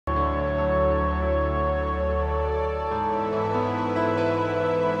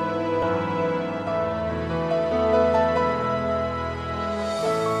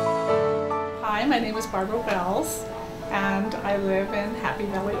is Barbara Wells, and I live in Happy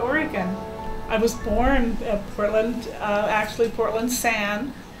Valley, Oregon. I was born at Portland, actually Portland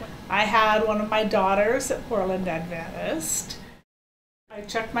San. I had one of my daughters at Portland Adventist. I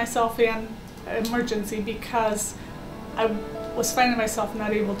checked myself in emergency because I was finding myself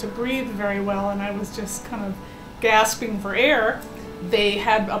not able to breathe very well, and I was just kind of gasping for air. They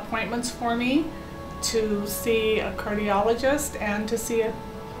had appointments for me to see a cardiologist and to see a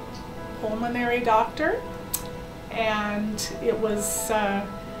pulmonary doctor, and it was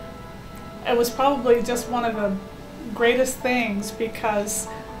probably just one of the greatest things, because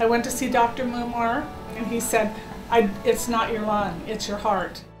I went to see Dr. Mumar, and he said, it's not your lung, it's your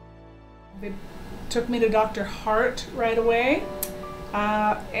heart. They took me to Dr. Hart right away,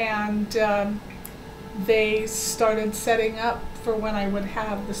 and they started setting up for when I would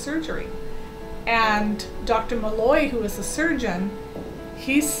have the surgery. And Dr. Malloy, who is a surgeon,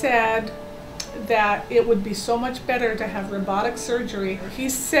 he said that it would be so much better to have robotic surgery. He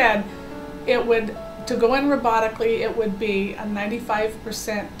said to go in robotically, it would be a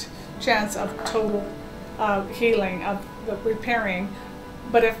 95% chance of total healing, of the repairing.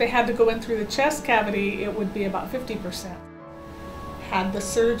 But if they had to go in through the chest cavity, it would be about 50%. Had the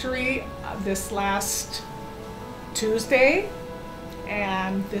surgery this last Tuesday,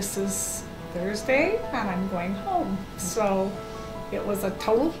 and this is Thursday, and I'm going home. So it was a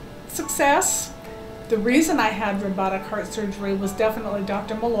total success. The reason I had robotic heart surgery was definitely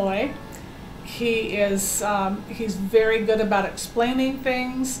Dr. Malloy. He's very good about explaining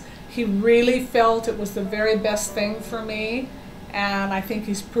things. He really felt it was the very best thing for me, and I think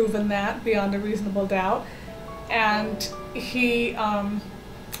he's proven that beyond a reasonable doubt. And I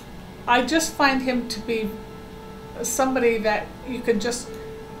just find him to be somebody that you can just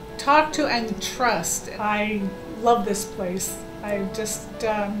talk to and trust. I love this place. I've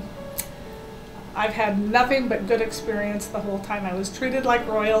had nothing but good experience the whole time. I was treated like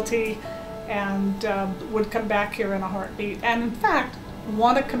royalty, and would come back here in a heartbeat. And in fact,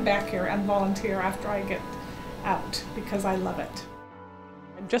 want to come back here and volunteer after I get out, because I love it.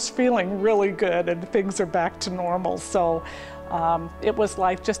 I'm just feeling really good, and things are back to normal. So it was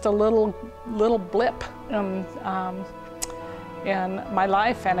like just a little blip in my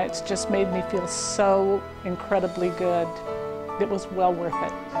life, and it's just made me feel so incredibly good. It was well worth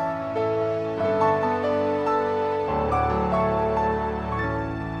it.